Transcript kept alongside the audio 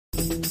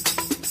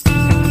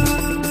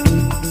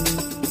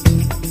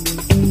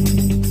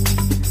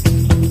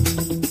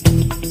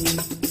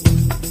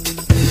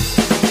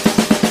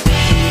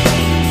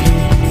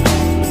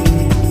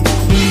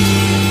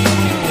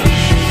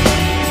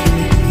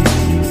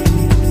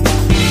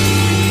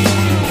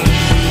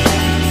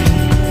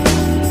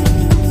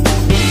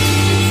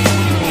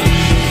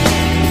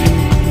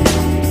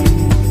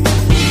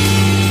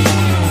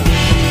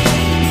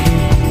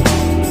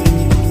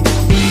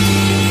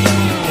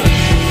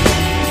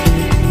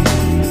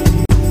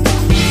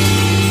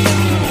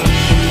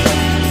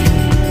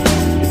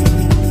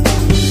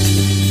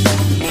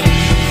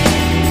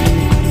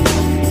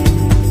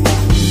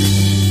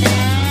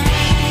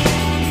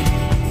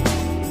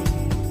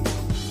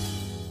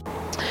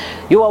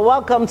You are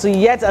welcome to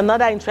yet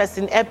another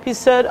interesting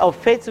episode of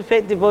Faith to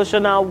Faith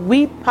Devotional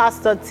with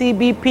Pastor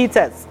TB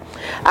Peters.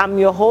 I'm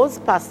your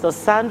host, Pastor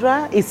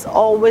Sandra. It's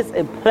always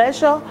a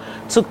pleasure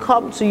to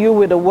come to you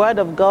with the Word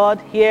of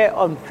God here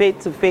on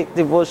Faith to Faith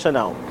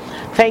Devotional.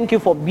 Thank you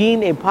for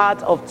being a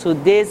part of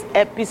today's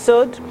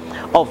episode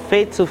of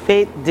Faith to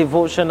Faith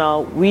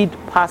Devotional with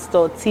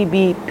Pastor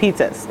TB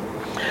Peters.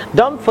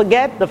 Don't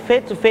forget, the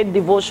Faith to Faith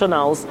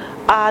Devotionals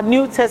are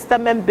New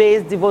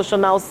Testament-based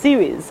devotional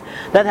series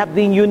that have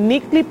been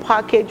uniquely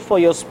packaged for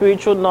your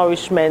spiritual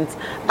nourishment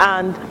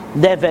and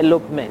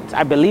development.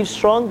 I believe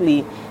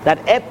strongly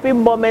that every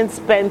moment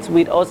spent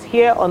with us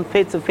here on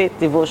Faith to Faith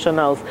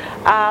Devotionals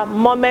are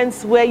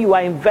moments where you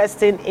are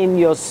investing in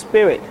your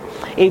spirit.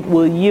 It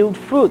will yield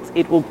fruit.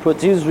 It will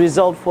produce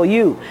result for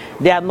you.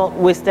 They are not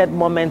wasted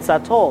moments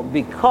at all,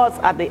 because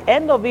at the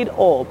end of it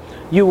all,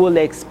 you will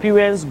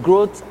experience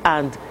growth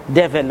and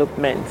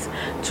development.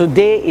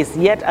 Today is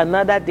yet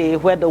another day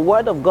where the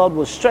Word of God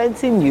will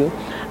strengthen you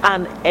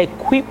and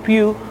equip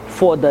you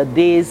for the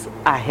days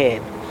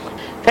ahead.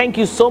 Thank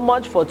you so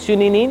much for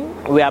tuning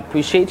in. We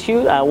appreciate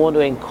you. I want to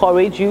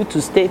encourage you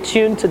to stay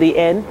tuned to the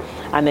end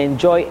and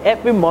enjoy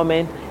every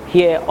moment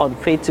here on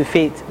Faith to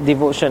Faith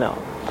Devotional.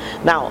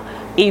 Now,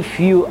 if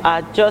you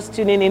are just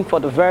tuning in for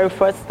the very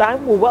first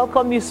time, we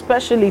welcome you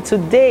specially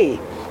today.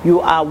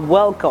 You are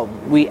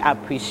welcome. We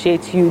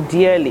appreciate you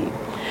dearly.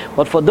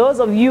 But for those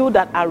of you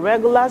that are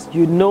regulars,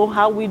 you know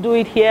how we do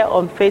it here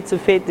on Faith to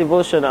Faith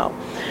Devotional.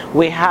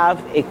 We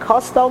have a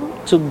custom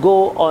to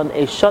go on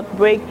a short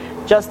break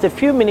just a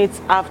few minutes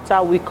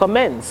after we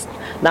commence.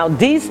 Now,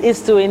 this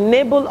is to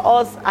enable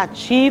us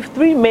achieve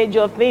three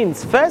major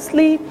things.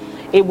 Firstly,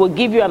 it will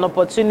give you an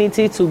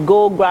opportunity to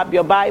go grab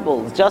your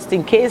Bibles, just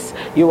in case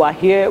you are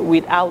here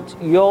without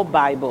your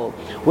Bible.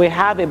 We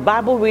have a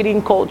Bible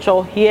reading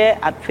culture here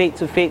at Faith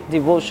to Faith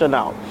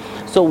Devotional.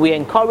 So we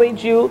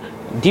encourage you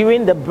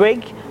during the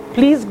break,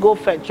 please go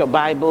fetch your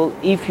Bible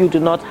if you do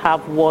not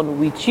have one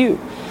with you.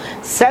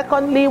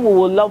 Secondly, we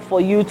would love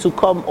for you to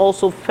come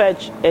also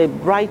fetch a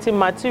writing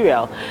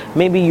material.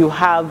 Maybe you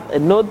have a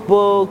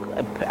notebook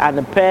and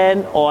a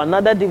pen or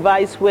another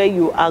device where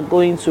you are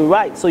going to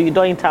write, so you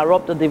don't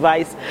interrupt the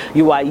device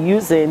you are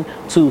using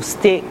to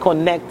stay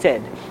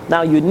connected.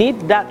 Now, you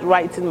need that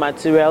writing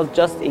material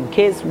just in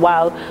case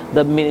while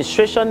the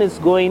ministration is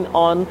going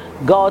on,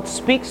 God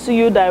speaks to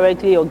you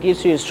directly or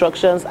gives you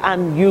instructions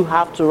and you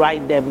have to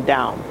write them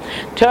down.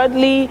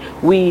 Thirdly,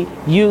 we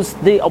use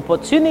the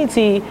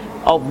opportunity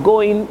of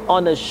going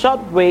on a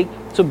short break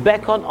to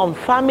beckon on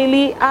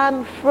family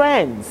and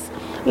friends.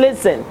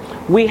 Listen,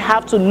 we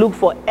have to look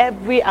for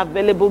every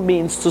available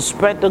means to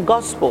spread the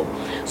gospel.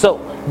 So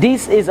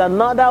this is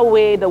another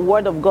way the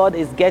Word of God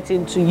is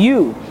getting to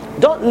you.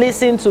 Don't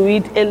listen to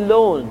it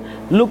alone.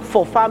 Look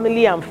for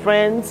family and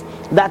friends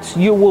that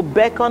you will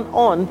beckon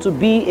on to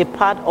be a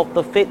part of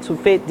the Faith to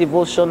Faith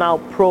Devotional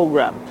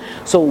program.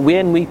 So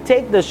when we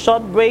take the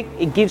short break,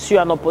 it gives you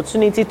an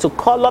opportunity to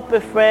call up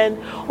a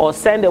friend or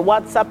send a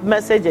WhatsApp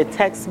message, a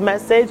text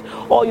message,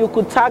 or you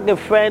could tag a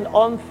friend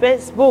on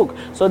Facebook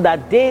so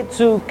that they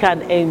too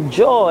can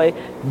enjoy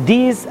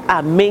this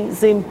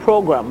amazing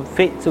program,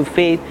 Faith to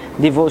Faith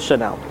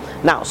Devotional.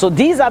 Now, so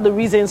these are the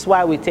reasons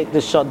why we take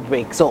the short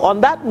break. So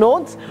on that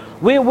note,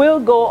 we will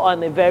go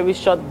on a very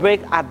short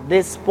break at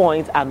this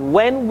point, and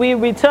when we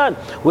return,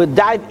 we'll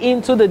dive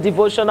into the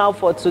devotional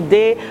for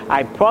today.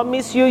 I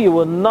promise you, you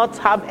will not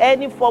have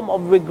any form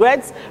of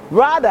regrets.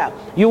 Rather,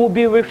 you will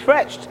be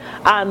refreshed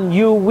and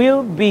you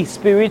will be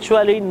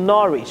spiritually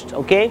nourished,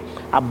 okay?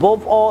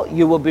 Above all,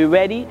 you will be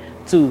ready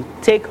to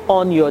take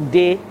on your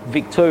day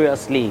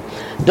victoriously.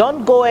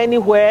 Don't go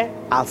anywhere.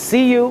 I'll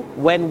see you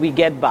when we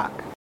get back.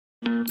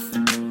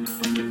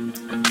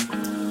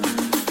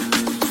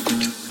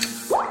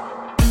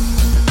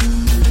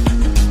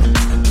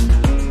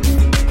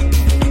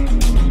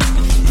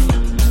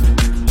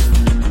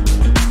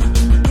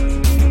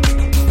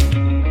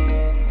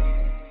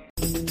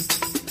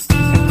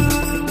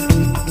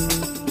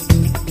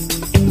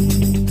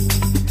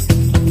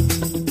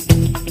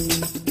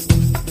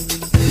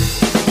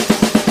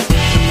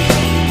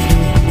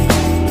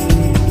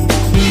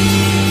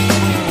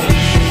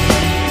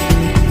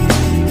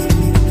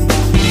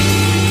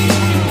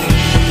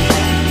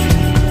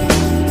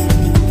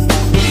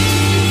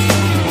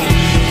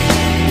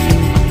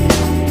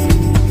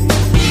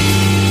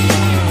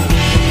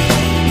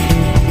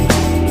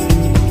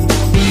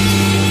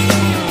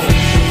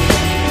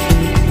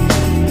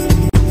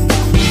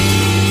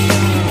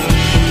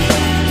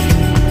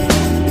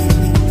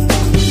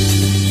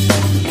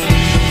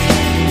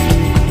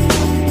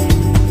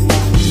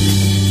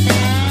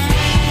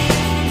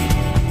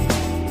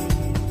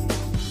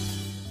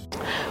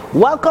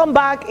 Welcome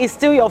back. It's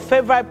still your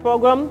favorite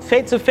program,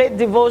 Faith to Faith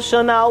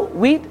Devotional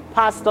with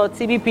Pastor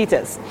TB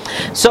Peters.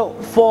 So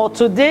for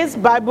today's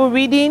Bible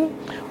reading,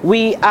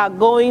 we are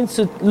going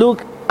to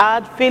look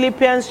at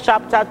Philippians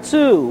chapter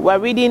 2. We're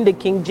reading the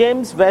King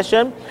James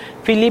Version,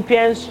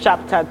 Philippians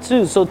chapter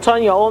 2. So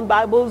turn your own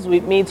Bibles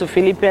with me to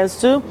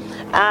Philippians 2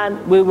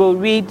 and we will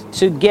read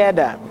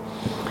together.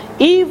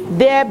 If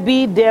there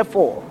be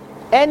therefore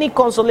any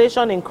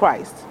consolation in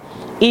Christ,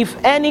 if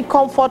any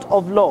comfort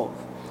of love,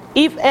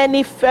 if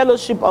any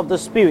fellowship of the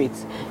Spirit,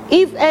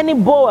 if any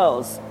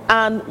bowels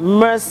and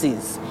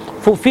mercies,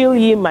 fulfill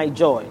ye my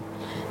joy,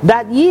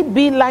 that ye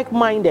be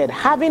like-minded,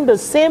 having the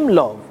same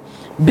love,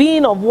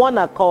 being of one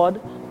accord,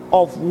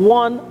 of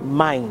one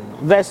mind.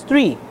 Verse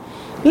 3,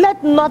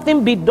 let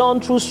nothing be done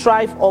through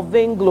strife or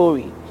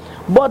vainglory,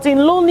 but in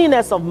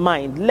lowliness of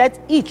mind, let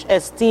each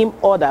esteem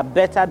other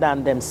better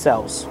than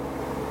themselves.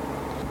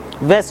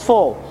 Verse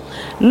 4,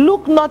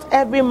 look not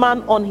every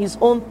man on his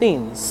own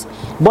things,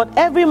 but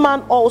every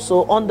man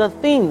also on the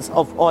things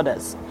of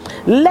others.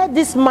 Let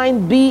this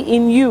mind be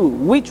in you,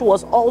 which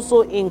was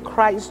also in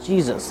Christ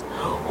Jesus,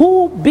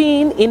 who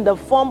being in the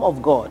form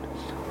of God,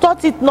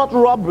 thought it not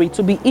robbery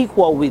to be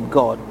equal with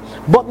God,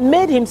 but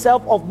made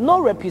himself of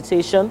no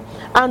reputation,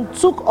 and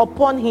took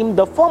upon him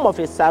the form of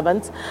a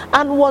servant,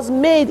 and was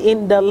made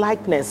in the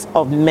likeness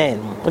of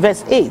men.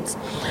 Verse 8,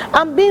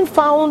 and being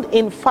found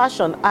in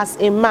fashion as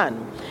a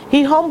man,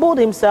 he humbled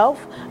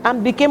himself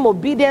and became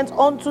obedient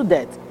unto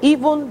death,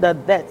 even the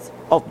death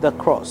of the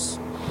cross.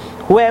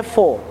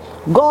 Wherefore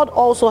God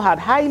also had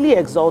highly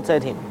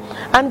exalted him,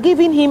 and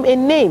given him a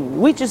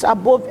name which is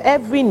above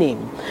every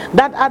name,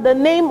 that at the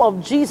name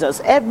of Jesus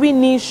every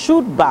knee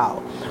should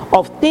bow,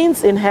 of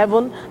things in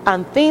heaven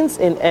and things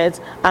in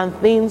earth and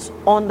things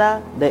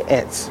under the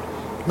earth.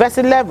 Verse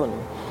 11,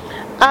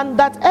 and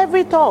that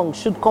every tongue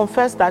should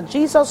confess that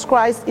Jesus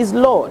Christ is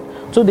Lord,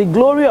 to the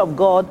glory of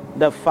God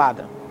the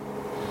Father.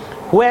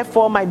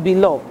 Wherefore, my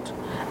beloved,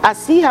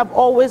 as ye have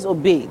always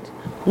obeyed,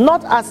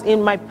 not as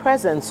in my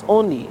presence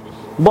only,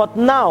 but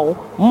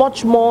now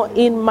much more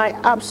in my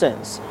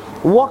absence,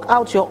 work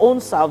out your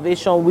own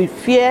salvation with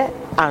fear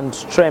and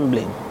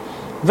trembling.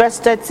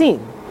 Verse 13,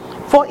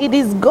 for it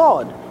is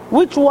God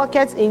which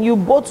worketh in you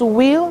both to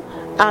will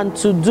and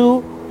to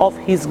do of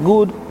his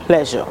good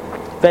pleasure.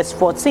 Verse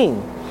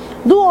 14,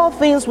 do all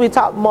things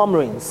without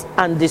murmurings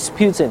and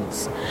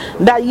disputings,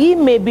 that ye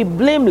may be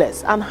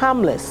blameless and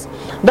harmless,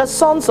 the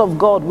sons of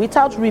God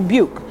without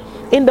rebuke,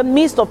 in the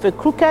midst of a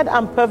crooked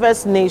and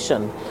perverse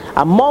nation,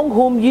 among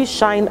whom ye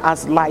shine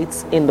as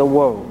lights in the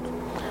world.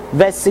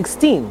 Verse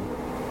 16,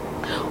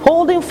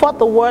 holding forth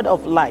the word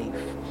of life,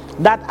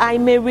 that I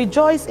may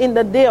rejoice in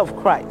the day of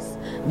Christ,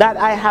 that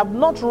I have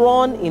not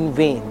run in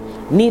vain,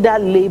 neither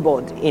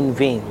labored in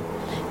vain.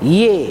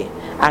 Yea,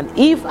 and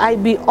if I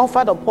be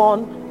offered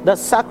upon the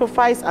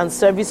sacrifice and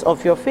service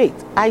of your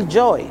faith, I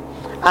joy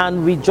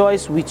and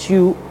rejoice with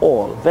you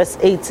all. Verse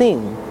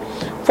 18,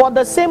 for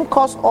the same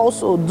cause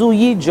also do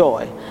ye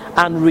joy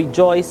and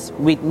rejoice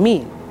with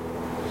me.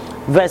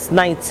 Verse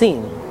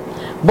 19,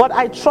 but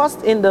I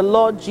trust in the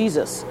Lord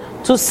Jesus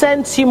to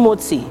send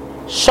Timothy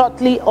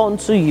shortly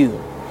unto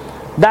you,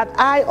 that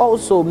I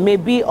also may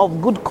be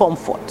of good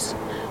comfort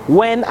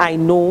when I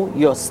know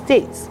your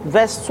state.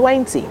 Verse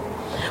 20,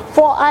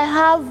 for I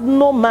have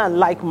no man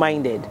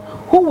like-minded,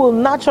 who will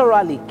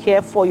naturally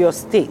care for your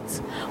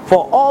state,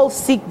 for all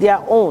seek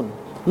their own,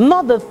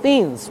 not the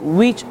things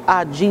which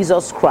are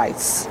Jesus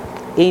Christ.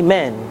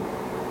 Amen.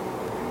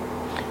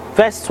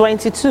 Verse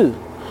 22,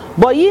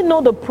 but ye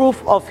know the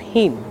proof of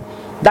him,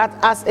 that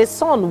as a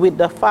son with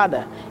the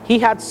Father, he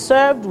had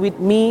served with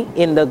me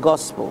in the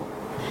gospel.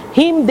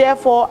 Him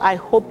therefore I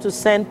hope to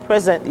send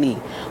presently,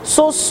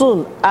 so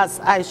soon as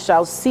I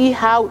shall see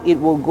how it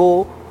will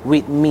go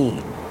with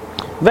me.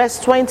 Verse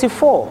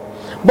 24,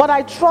 but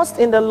I trust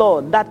in the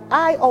Lord that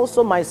I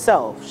also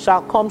myself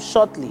shall come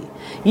shortly.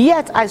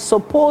 Yet I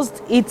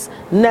supposed it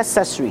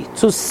necessary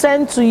to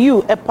send to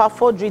you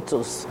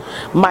Epaphroditus,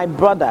 my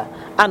brother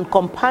and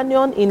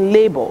companion in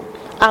labor,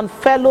 and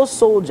fellow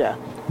soldier,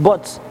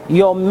 but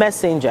your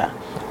messenger,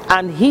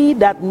 and he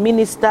that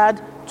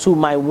ministered to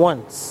my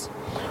wants.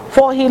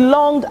 For he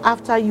longed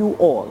after you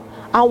all,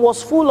 and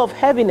was full of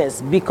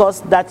heaviness,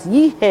 because that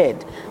ye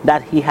heard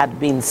that he had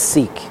been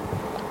sick.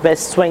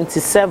 Verse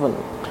 27,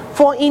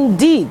 for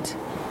indeed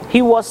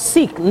he was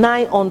sick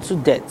nigh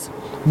unto death,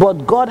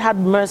 but God had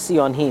mercy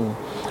on him,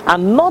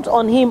 and not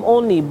on him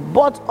only,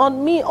 but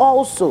on me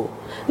also,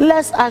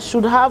 lest I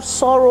should have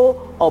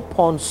sorrow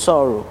upon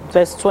sorrow.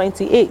 Verse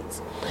 28,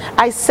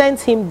 I sent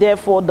him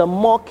therefore the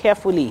more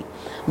carefully,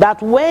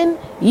 that when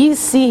ye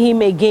see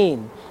him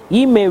again,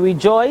 ye may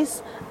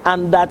rejoice,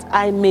 and that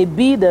I may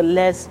be the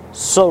less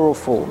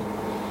sorrowful.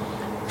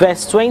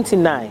 Verse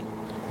 29,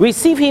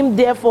 receive him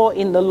therefore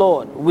in the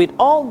Lord with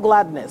all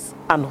gladness,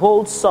 and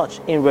hold such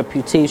in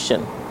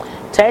reputation.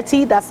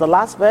 30, that's the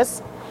last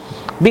verse.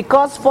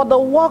 Because for the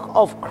work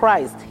of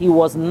Christ he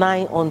was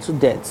nigh unto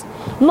death,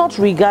 not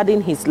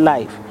regarding his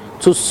life,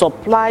 to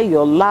supply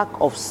your lack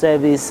of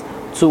service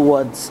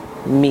towards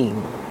me.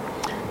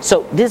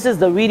 So this is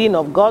the reading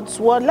of God's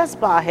word. Let's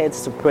bow our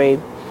heads to pray.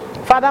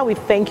 Father, we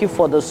thank you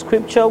for the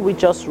scripture we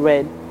just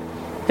read.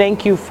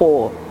 Thank you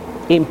for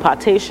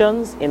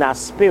impartations in our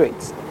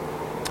spirits.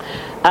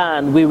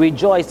 And we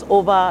rejoice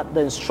over the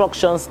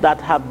instructions that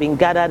have been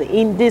gathered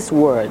in this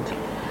word.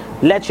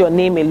 Let your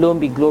name alone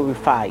be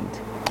glorified.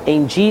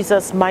 In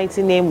Jesus'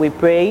 mighty name we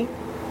pray.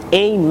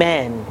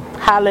 Amen.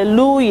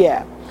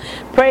 Hallelujah.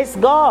 Praise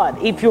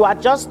God. If you are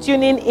just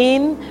tuning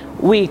in,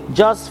 we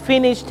just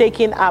finished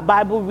taking our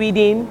Bible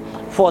reading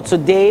for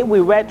today. We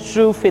read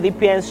through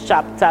Philippians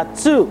chapter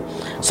 2.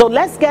 So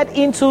let's get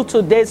into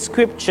today's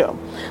scripture.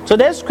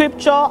 Today's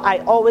scripture, I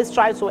always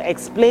try to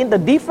explain the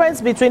difference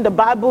between the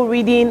Bible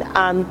reading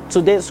and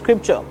today's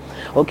scripture.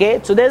 Okay,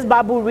 today's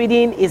Bible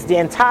reading is the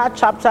entire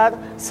chapter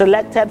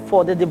selected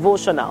for the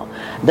devotional.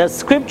 The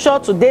scripture,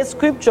 today's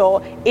scripture,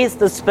 is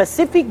the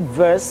specific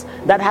verse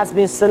that has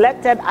been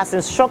selected as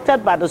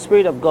instructed by the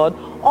Spirit of God,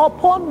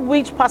 upon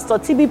which Pastor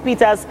T.B.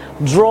 Peters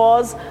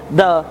draws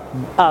the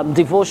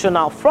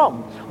devotional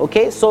from.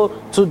 Okay, so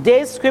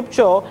today's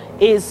scripture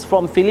is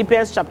from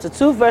Philippians chapter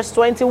 2 verse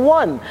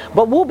 21,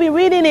 but we'll be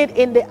reading it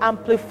in the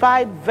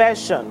Amplified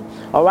version.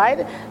 All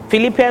right,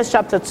 Philippians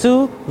chapter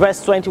 2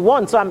 verse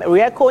 21. So I'm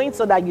re-echoing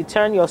so that you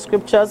turn your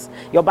scriptures,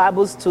 your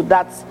Bibles, to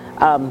that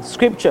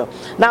scripture.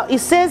 Now it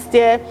says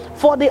there,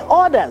 for the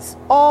others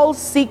all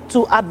seek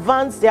to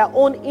advance their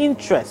own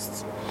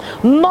interests,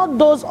 not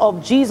those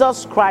of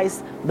Jesus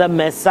Christ the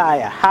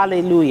Messiah.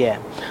 Hallelujah.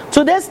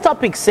 Today's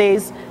topic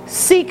says,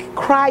 seek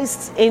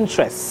Christ's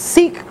interest.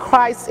 Seek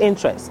Christ's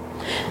interest.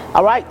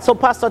 All right, so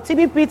Pastor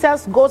T.B.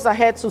 Peters goes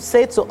ahead to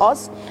say to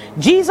us,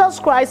 Jesus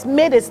Christ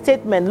made a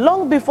statement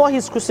long before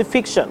his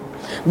crucifixion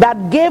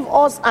that gave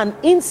us an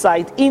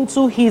insight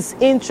into his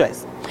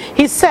interest.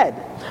 He said,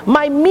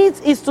 my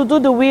meat is to do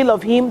the will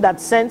of him that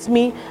sent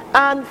me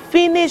and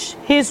finish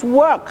his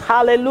work.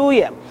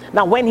 Hallelujah.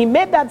 Now, when he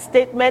made that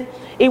statement,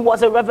 it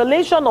was a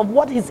revelation of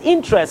what his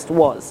interest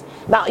was.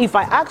 Now, if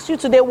I ask you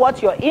today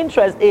what your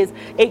interest is,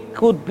 it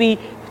could be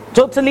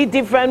totally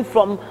different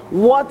from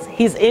what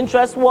his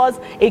interest was.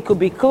 It could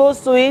be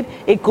close to it.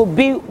 It could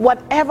be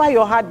whatever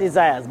your heart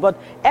desires. But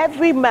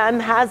every man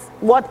has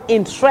what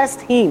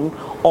interests him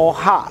or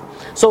her.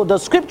 So the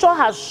scripture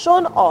has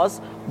shown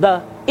us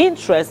the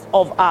interest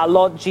of our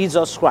Lord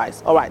Jesus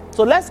Christ. All right,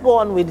 so let's go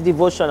on with the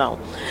devotional.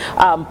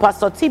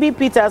 Pastor T.B.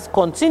 Peters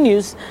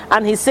continues,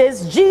 and he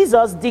says,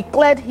 Jesus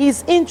declared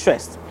his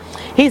interest.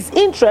 His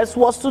interest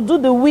was to do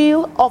the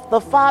will of the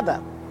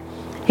Father.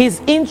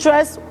 His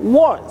interest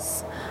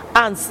was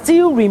and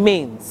still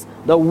remains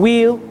the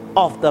will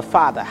of the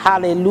Father.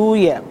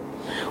 Hallelujah.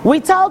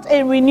 Without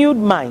a renewed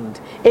mind,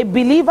 a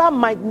believer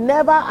might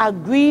never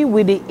agree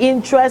with the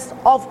interest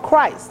of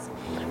Christ.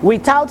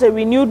 Without a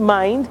renewed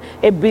mind,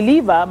 a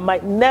believer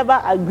might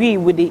never agree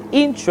with the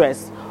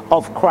interest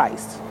of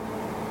Christ.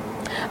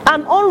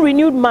 An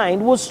unrenewed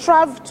mind will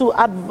strive to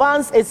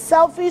advance a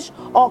selfish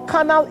or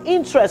carnal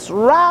interest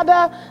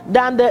rather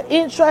than the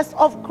interest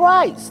of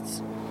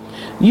Christ.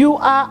 You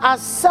are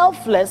as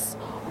selfless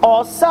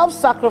or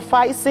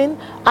self-sacrificing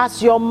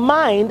as your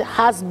mind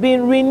has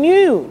been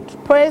renewed.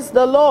 Praise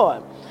the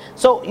Lord.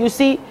 So you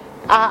see,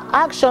 our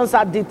actions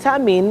are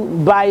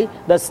determined by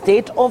the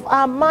state of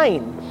our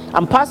mind.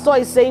 And Pastor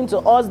is saying to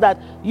us that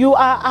you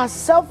are as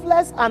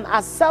selfless and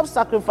as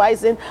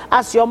self-sacrificing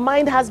as your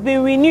mind has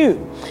been renewed.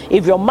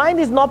 If your mind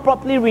is not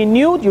properly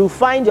renewed, you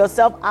find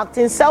yourself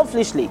acting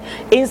selfishly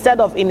instead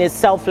of in a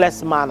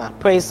selfless manner.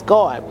 Praise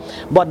God.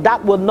 But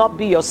that will not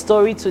be your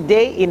story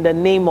today, in the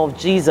name of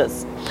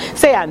Jesus.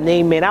 Say an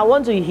amen. I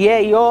want to hear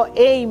your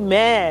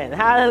amen.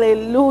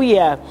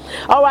 Hallelujah.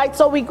 All right,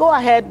 so we go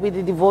ahead with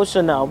the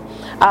devotional.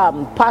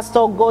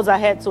 Pastor goes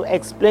ahead to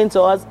explain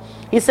to us.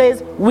 He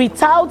says,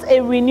 without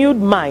a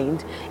renewed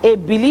mind, a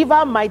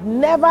believer might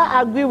never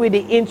agree with the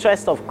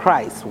interest of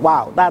Christ.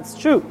 Wow, that's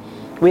true.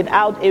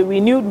 Without a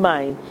renewed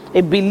mind,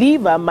 a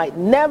believer might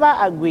never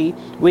agree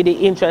with the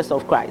interest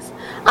of Christ.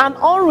 An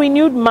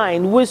unrenewed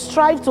mind will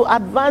strive to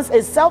advance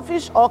a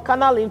selfish or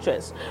carnal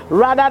interest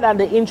rather than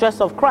the interest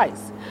of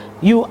Christ.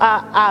 You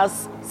are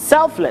as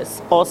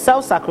selfless or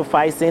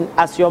self-sacrificing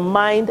as your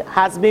mind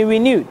has been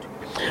renewed.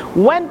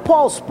 When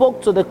Paul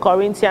spoke to the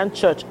Corinthian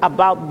church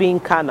about being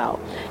carnal,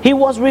 he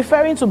was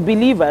referring to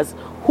believers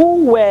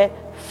who were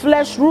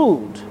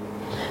flesh-ruled.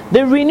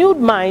 The renewed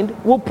mind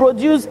will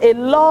produce a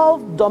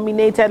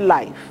love-dominated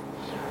life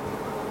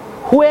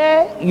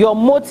where your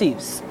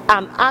motives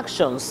and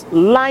actions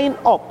line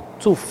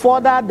up to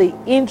further the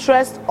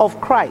interest of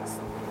Christ.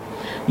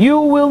 You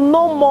will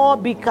no more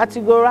be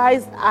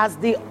categorized as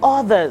the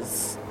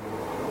others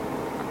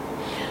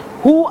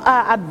who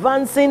are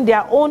advancing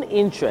their own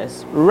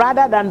interests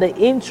rather than the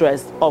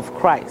interest of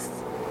Christ.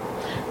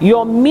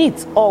 Your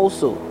meat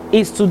also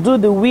is to do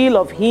the will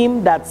of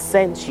him that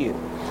sent you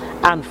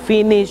and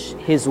finish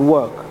his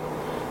work.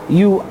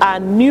 You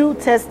are New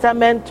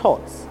Testament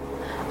taught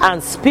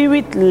and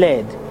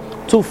spirit-led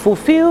to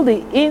fulfill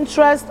the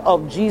interest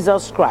of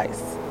Jesus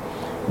Christ.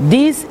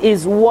 This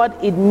is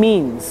what it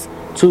means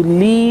to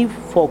live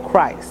for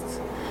Christ.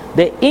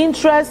 The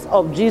interest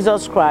of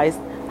Jesus Christ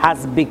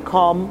has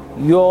become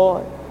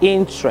your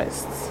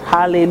interest.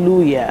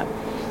 Hallelujah.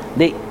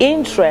 The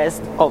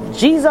interest of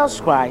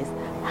Jesus Christ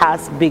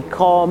has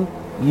become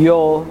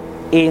your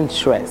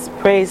interest.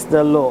 Praise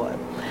the Lord.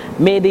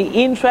 May the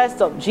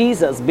interest of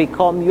Jesus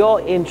become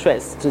your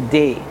interest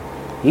today.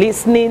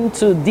 Listening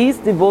to this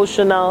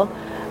devotional,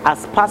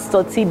 as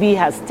Pastor TB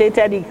has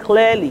stated it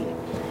clearly,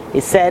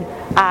 he said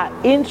our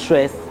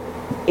interest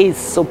is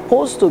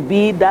supposed to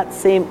be that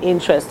same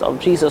interest of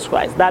Jesus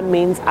Christ. That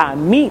means our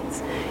meat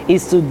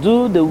is to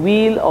do the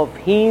will of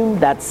him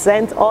that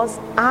sent us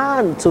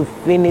and to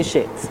finish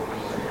it.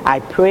 I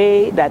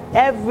pray that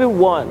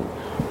everyone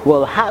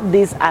will have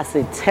this as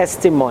a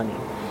testimony.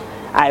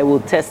 I will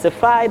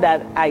testify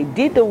that I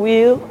did the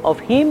will of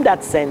him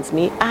that sent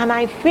me and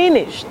I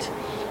finished.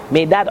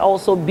 May that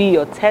also be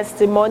your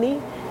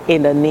testimony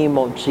in the name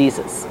of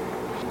Jesus.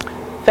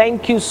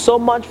 Thank you so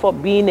much for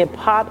being a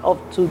part of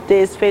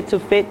today's Faith to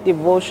Faith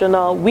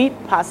devotional with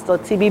Pastor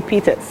TB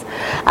Peters.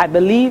 I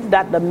believe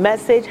that the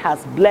message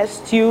has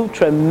blessed you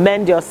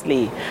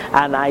tremendously,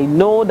 and I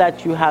know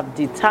that you have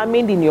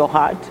determined in your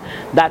heart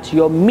that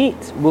your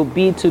meat will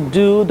be to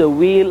do the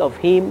will of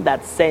him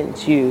that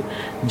sent you,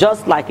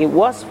 just like it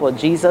was for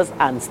Jesus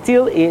and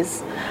still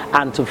is,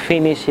 and to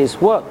finish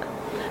his work.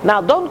 Now,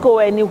 don't go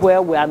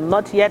anywhere. We are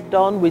not yet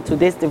done with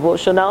today's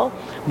devotional,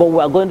 but we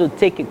are going to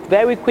take a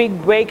very quick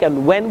break,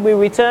 and when we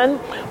return,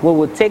 we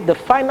will take the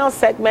final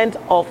segment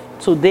of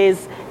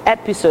today's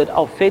episode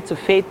of Faith to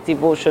Faith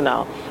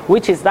devotional,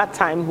 which is that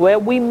time where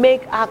we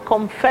make our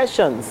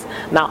confessions.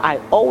 Now,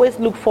 I always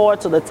look forward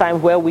to the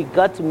time where we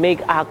got to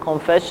make our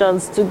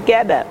confessions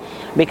together,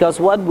 because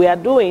what we are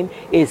doing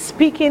is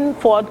speaking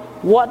forth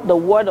what the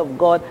Word of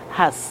God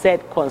has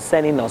said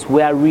concerning us.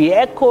 We are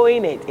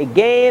re-echoing it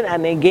again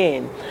and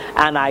again.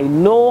 And I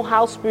know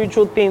how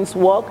spiritual things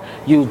work.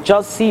 You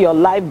just see your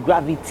life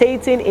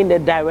gravitating in the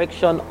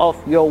direction of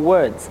your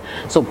words.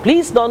 So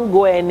please don't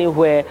go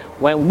anywhere.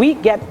 When we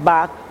get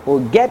back,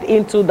 we'll get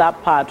into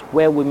that part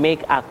where we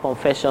make our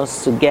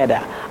confessions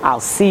together. I'll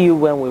see you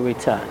when we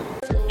return.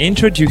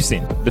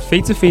 Introducing the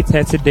Faith to Faith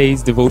 30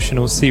 Days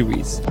devotional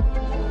series.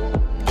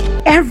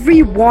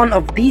 Every one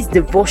of these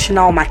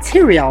devotional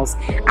materials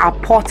are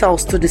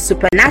portals to the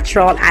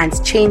supernatural and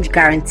change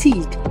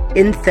guaranteed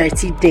in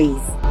 30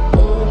 days.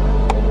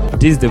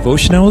 These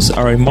devotionals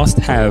are a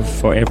must-have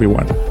for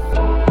everyone.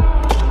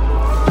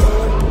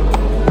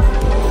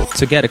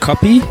 To get a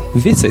copy,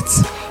 visit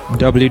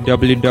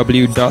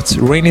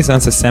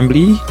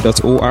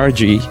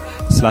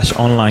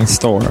www.renaissanceassembly.org/online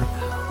store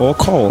or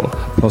call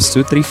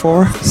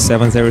 +234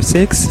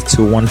 706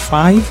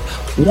 215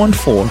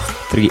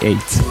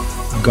 1438.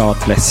 God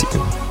bless you.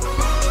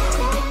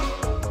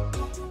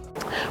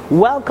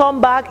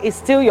 Welcome back. It's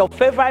still your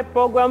favorite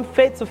program,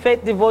 Faith to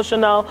Faith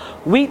devotional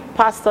with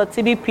Pastor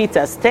TB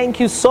Peters. Thank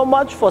you so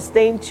much for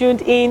staying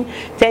tuned in.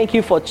 Thank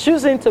you for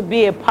choosing to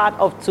be a part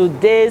of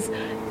today's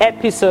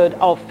episode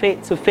of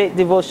Faith to Faith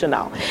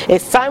devotional.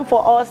 It's time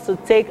for us to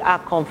take our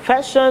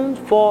confession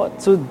for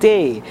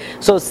today.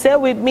 So say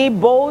with me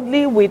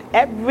boldly, with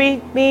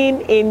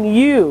everything in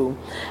you,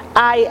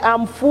 I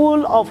am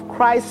full of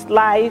Christ's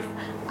life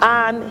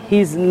and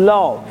his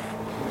love.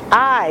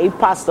 I,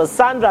 Pastor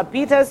Sandra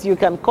Peters, you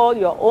can call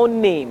your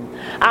own name,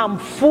 I'm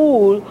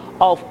full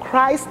of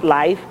Christ's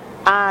life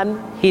and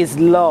his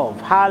love.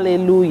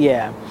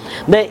 Hallelujah.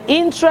 The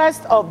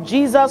interest of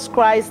Jesus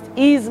Christ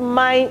is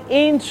my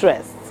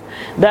interest.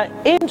 The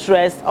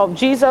interest of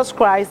Jesus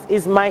Christ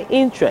is my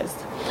interest.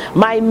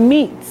 My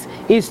meat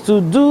is to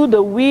do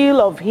the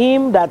will of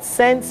him that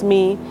sent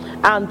me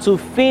and to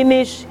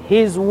finish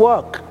his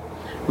work.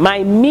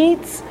 My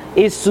meat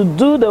is to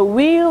do the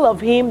will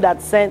of him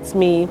that sent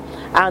me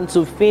and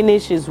to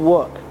finish his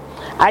work.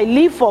 I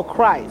live for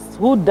Christ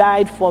who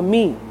died for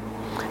me.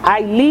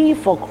 I live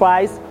for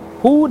Christ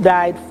who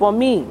died for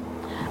me.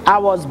 I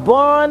was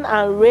born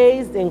and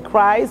raised in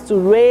Christ to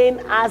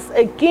reign as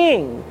a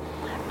king.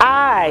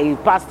 I,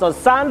 Pastor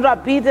Sandra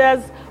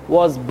Peters,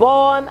 was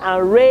born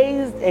and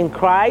raised in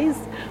Christ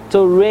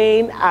to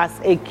reign as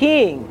a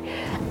king.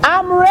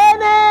 I'm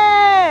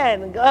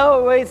reigning!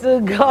 Glory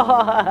to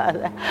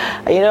God.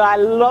 You know, I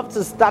love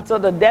to startle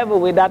the devil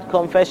with that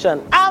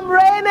confession. I'm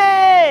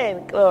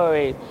reigning!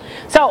 Glory.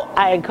 So,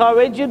 I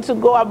encourage you to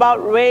go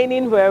about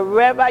reigning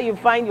wherever you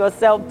find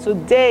yourself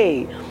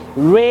today.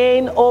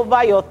 Reign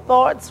over your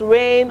thoughts,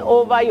 reign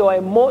over your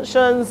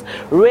emotions,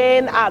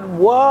 reign at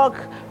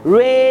work,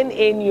 reign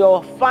in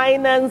your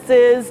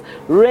finances,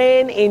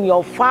 reign in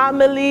your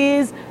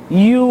families.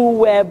 You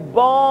were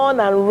born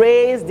and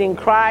raised in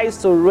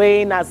Christ to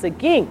reign as a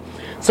king.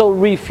 So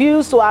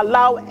refuse to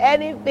allow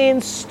anything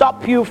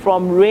stop you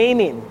from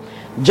reigning.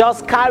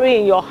 Just carry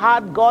in your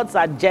heart God's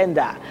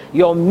agenda.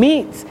 Your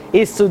meat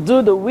is to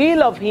do the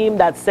will of him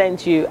that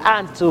sent you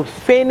and to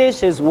finish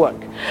his work.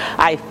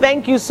 I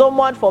thank you so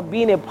much for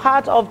being a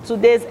part of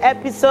today's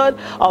episode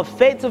of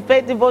Faith to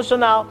Faith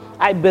devotional.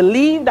 I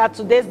believe that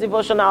today's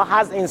devotional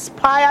has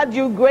inspired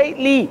you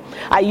greatly.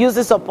 I use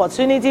this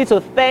opportunity to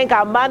thank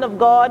our man of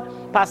God,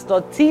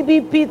 Pastor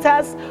TB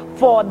Peters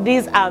for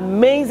this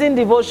amazing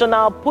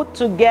devotional put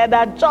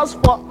together just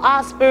for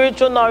our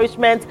spiritual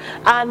nourishment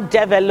and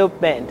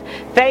development.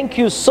 Thank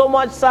you so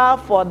much, sir,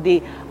 for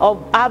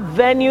our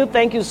venue.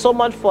 Thank you so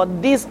much for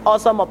this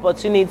awesome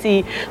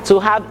opportunity to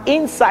have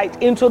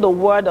insight into the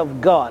Word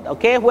of God,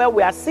 okay, where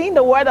we are seeing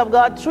the Word of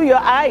God through your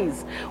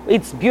eyes.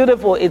 It's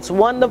beautiful, it's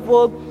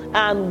wonderful,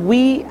 and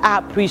we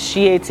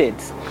appreciate it.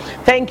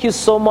 Thank you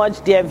so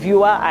much, dear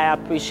viewer. I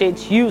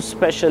appreciate you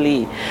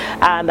especially.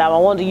 And I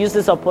want to use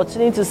this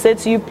opportunity to say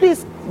to you,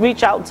 please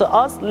reach out to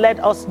us. Let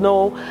us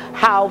know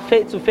how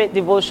Faith to Faith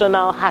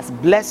Devotional has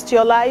blessed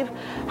your life,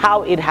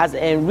 how it has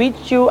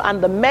enriched you,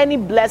 and the many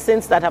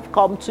blessings that have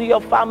come to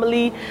your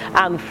family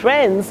and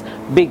friends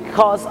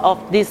because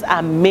of this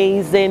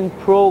amazing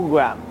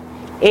program.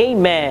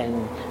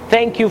 Amen.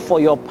 Thank you for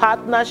your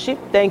partnership.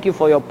 Thank you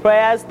for your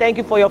prayers. Thank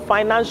you for your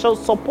financial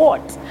support.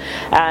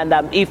 And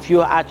if you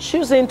are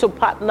choosing to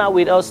partner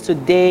with us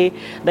today,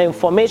 the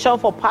information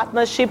for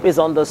partnership is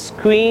on the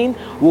screen.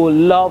 We'll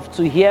love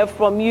to hear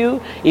from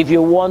you. If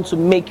you want to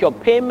make your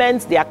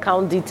payments, the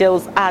account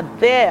details are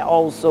there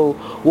also.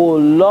 We'll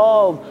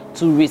love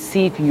to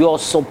receive your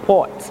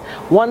support.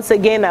 Once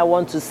again, I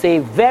want to say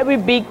very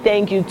big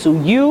thank you to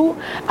you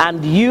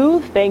and you.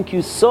 Thank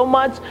you so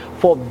much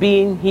for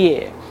being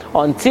here.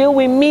 Until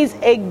we meet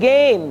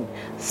again,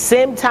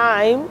 same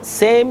time,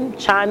 same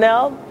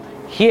channel,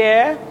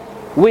 here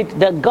with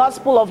the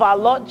gospel of our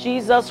Lord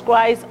Jesus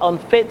Christ on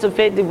Faith to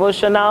Faith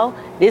Devotional.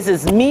 This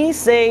is me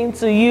saying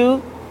to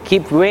you,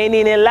 keep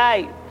reigning in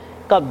light.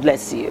 God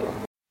bless you.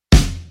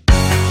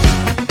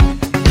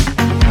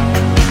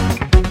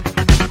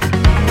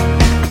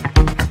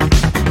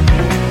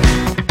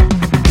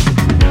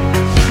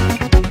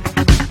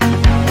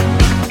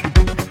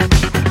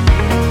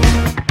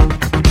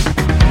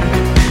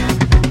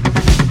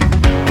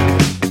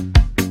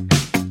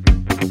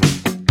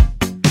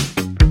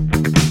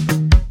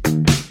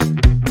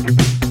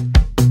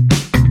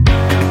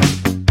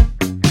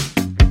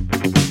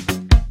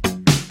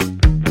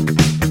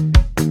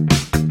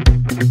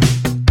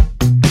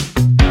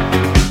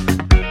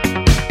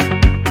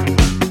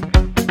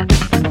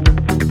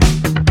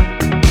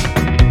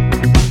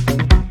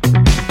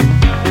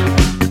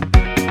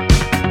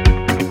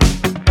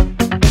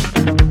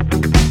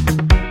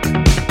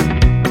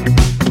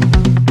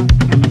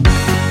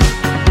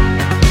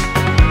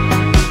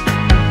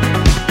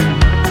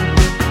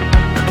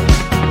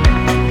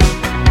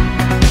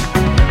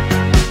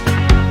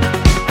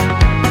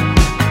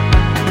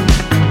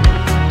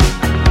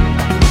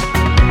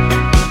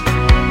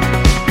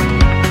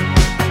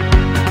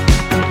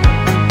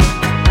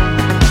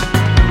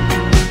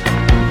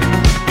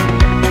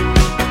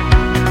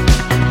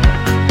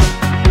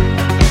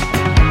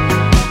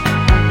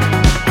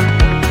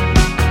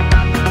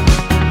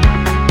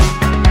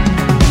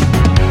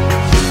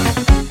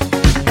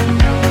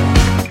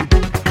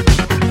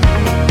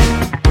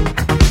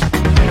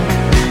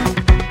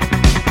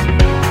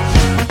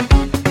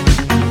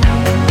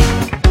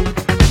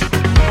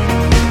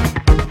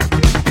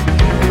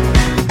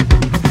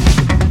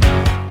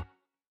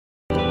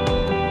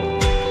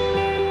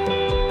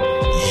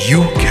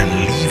 You can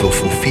live a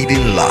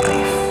fulfilling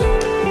life.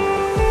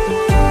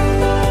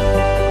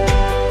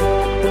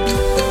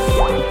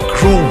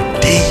 Grow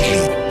daily.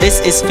 This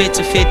is Faith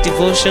to Faith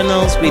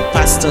Devotionals with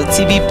Pastor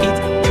TB Peters.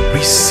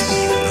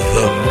 Receive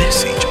the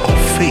message of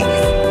faith.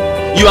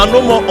 You are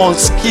no more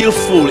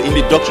unskillful in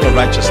the doctrine of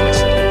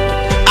righteousness.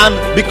 And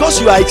because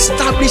you are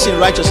established in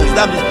righteousness,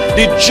 that means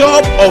the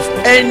job of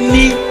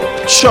any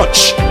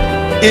church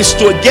is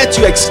to get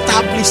you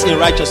established in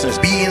righteousness.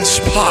 Be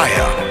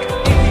inspired.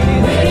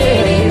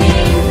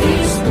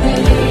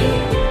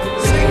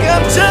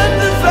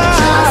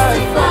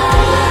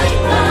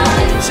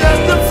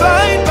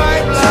 Justified by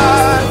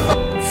blood.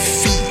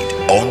 Feed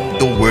on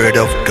the word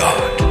of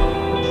God.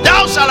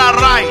 Thou shalt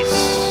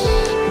arise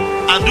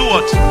and do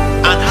what?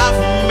 And have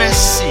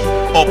mercy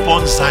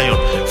upon Zion.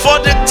 For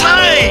the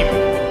time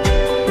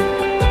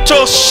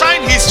to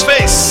shine his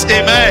face,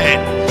 amen.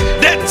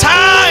 The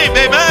time,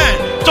 amen,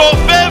 to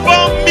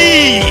favor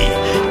me.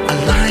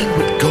 Align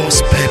with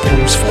God's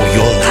purpose for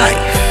your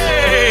life.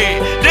 Hey,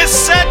 the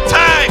set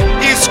time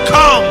is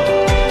come.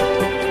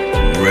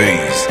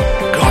 Raise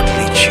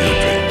godly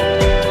children.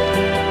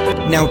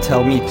 Now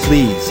tell me,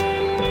 please.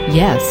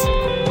 Yes.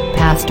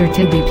 Pastor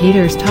TB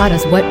Peters taught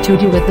us what to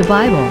do with the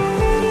Bible.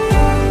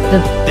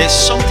 There's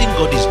something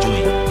God is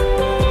doing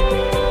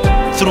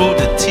through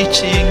the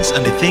teachings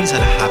and the things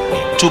that are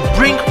happening to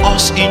bring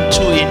us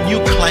into a new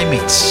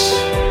climate.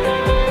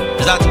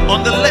 That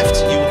on the left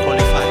you will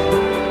qualify,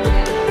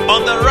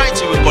 on the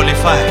right you will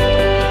qualify.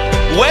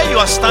 Where you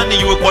are standing,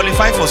 you will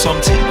qualify for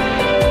something.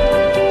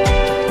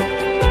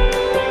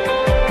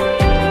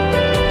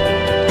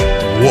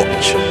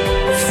 Watch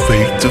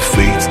Faith to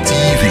Faith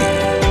TV.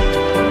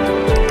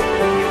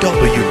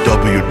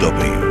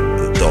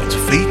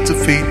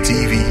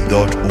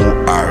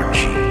 www.faithtofaithtv.org.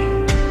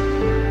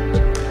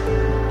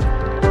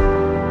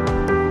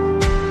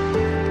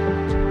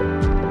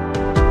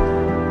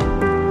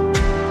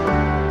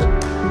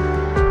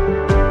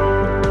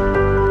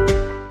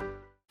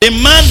 A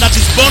man that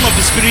is born of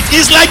the Spirit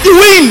is like the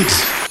wind.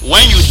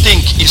 When you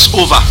think it's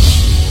over,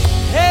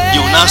 you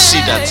will now see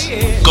that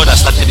God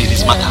has started in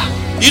this matter.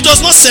 He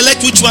does not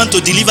select which one to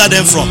deliver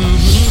them from.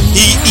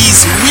 He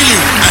is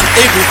willing and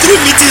able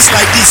through meetings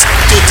like this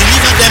to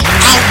deliver them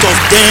out of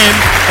them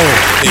all.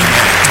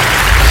 Amen.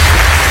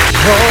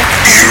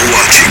 You're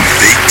watching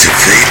Faith to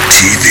Faith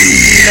TV.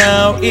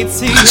 Now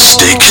it's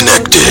Stay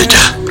connected.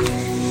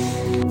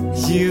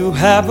 You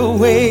have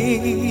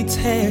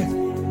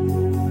waited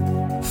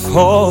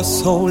for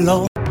so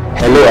long.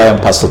 Hello, I am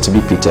Pastor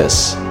TB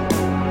Peters.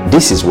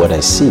 This is what I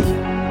see.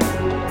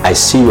 I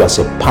see you as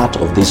a part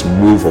of this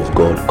move of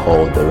God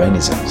called the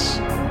Renaissance.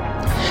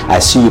 I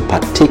see you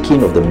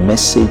partaking of the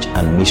message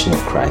and mission of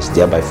Christ,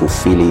 thereby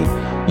fulfilling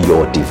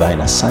your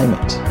divine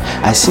assignment.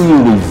 I see you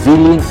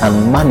revealing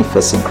and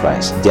manifesting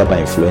Christ, thereby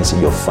influencing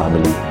your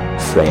family,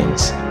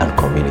 friends, and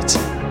community.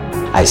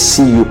 I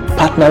see you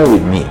partnering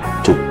with me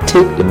to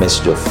take the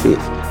message of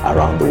faith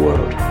around the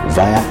world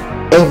via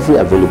every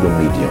available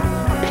medium,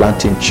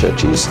 planting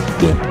churches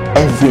in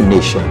every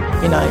nation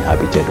in our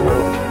inhabited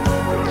world.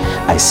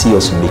 I see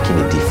us making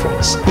a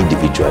difference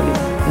individually,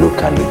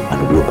 locally,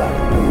 and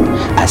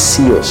globally. I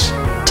see us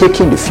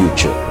taking the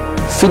future,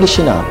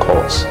 finishing our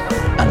course,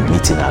 and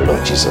meeting our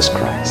Lord Jesus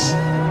Christ.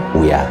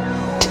 We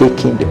are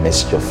taking the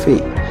message of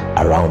faith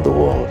around the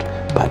world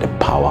by the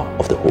power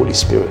of the Holy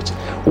Spirit.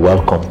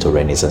 Welcome to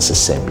Renaissance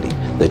Assembly,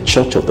 the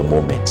church of the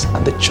moment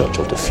and the church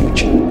of the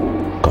future.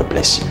 God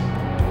bless you.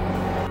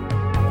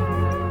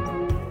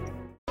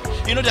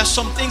 You know, there are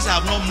some things that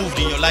have not moved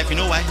in your life. You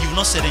know why? You've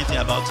not said anything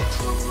about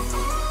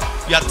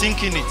it. You are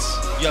thinking it,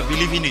 you are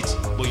believing it,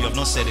 but you have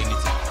not said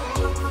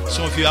anything.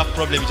 Some of you have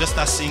problems, you just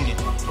start singing.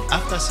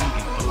 After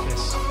singing,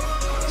 confess.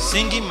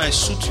 Singing might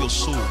suit your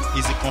soul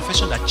is a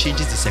confession that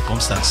changes the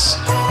circumstance.